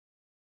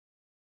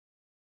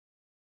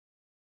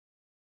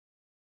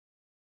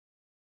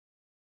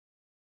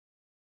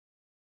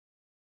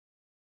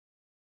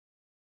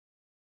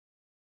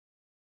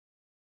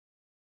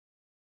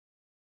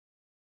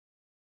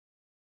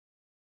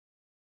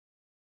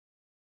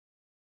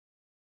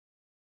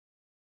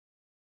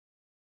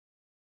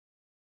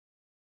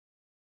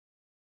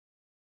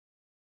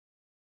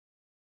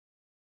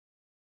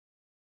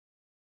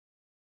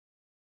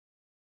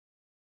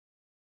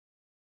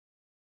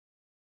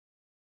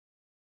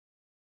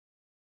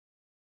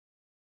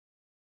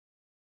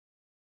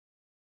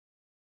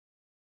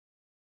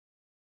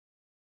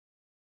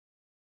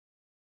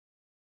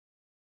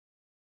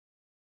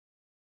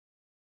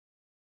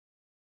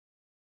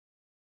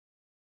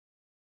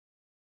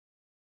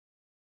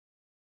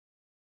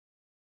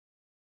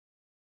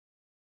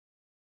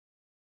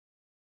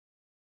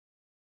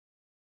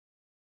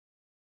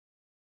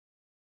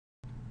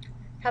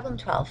Problem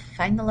 12,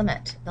 find the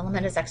limit. The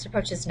limit as x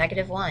approaches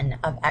 -1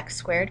 of x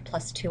squared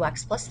plus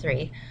 2x plus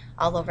 3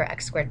 all over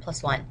x squared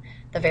plus 1.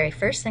 The very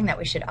first thing that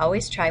we should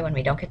always try when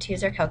we don't get to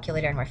use our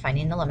calculator and we're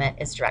finding the limit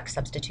is direct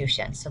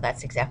substitution. So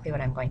that's exactly what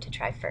I'm going to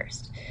try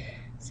first.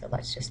 So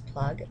let's just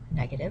plug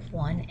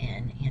 -1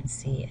 in and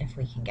see if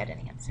we can get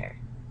an answer.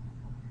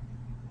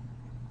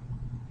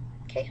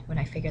 Okay, when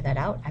I figure that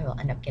out, I will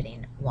end up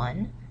getting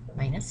 1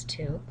 minus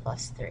 2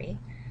 plus 3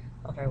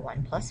 over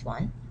 1 plus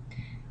 1.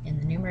 In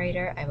the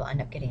numerator, I will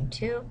end up getting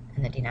 2.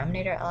 In the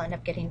denominator, I'll end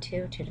up getting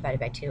 2. 2 divided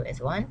by 2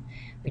 is 1.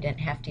 We didn't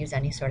have to use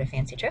any sort of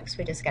fancy tricks.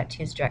 We just got to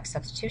use direct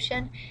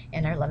substitution,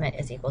 and our limit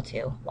is equal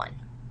to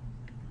 1.